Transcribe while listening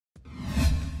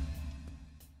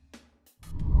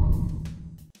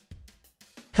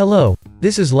Hello,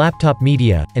 this is Laptop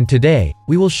Media, and today,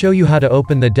 we will show you how to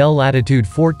open the Dell Latitude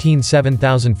 14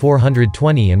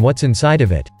 7420 and what's inside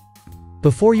of it.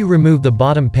 Before you remove the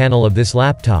bottom panel of this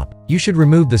laptop, you should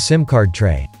remove the SIM card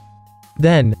tray.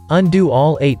 Then, undo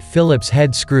all 8 Phillips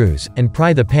head screws, and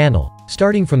pry the panel,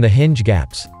 starting from the hinge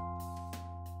gaps.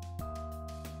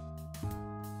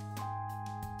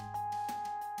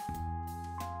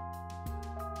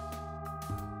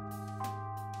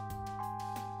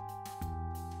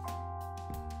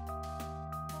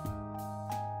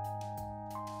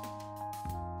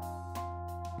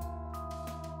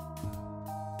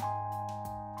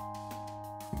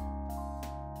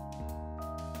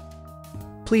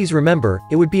 Please remember,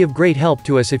 it would be of great help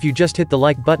to us if you just hit the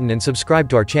like button and subscribe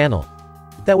to our channel.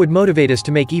 That would motivate us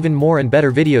to make even more and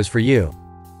better videos for you.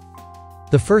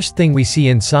 The first thing we see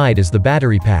inside is the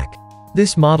battery pack.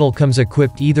 This model comes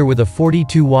equipped either with a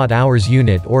 42 watt-hours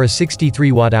unit or a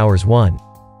 63 watt-hours one.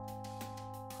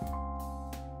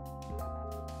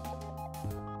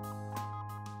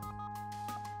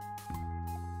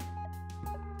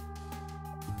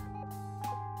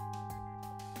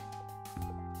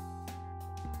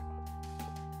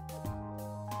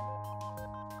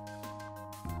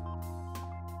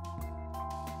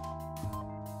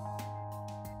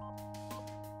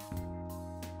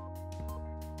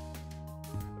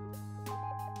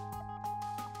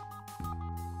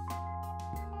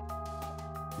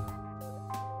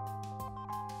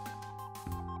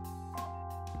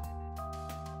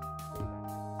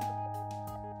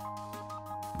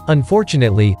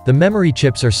 Unfortunately, the memory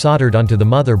chips are soldered onto the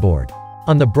motherboard.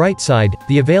 On the bright side,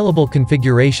 the available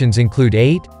configurations include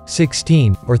 8,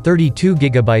 16, or 32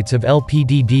 GB of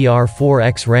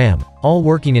LPDDR4X RAM, all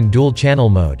working in dual-channel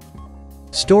mode.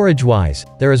 Storage-wise,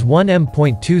 there is one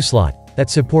M.2 slot that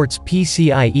supports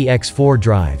PCIe X4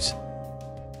 drives.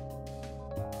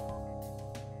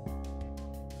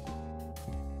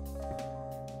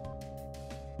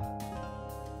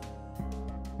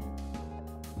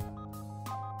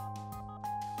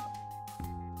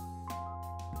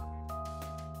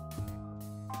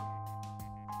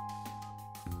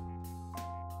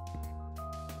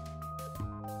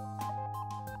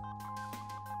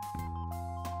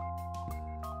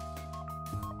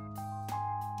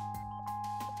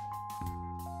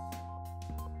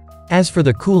 As for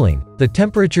the cooling, the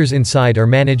temperatures inside are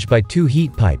managed by 2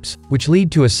 heat pipes, which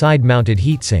lead to a side-mounted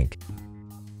heatsink.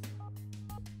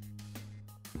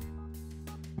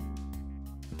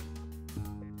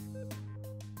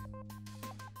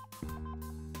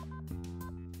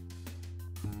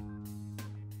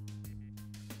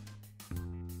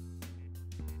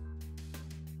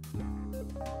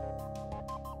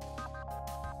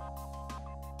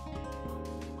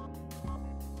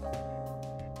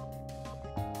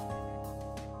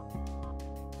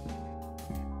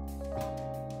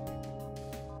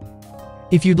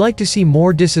 If you'd like to see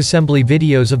more disassembly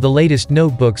videos of the latest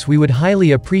notebooks, we would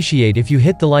highly appreciate if you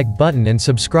hit the like button and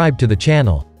subscribe to the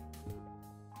channel.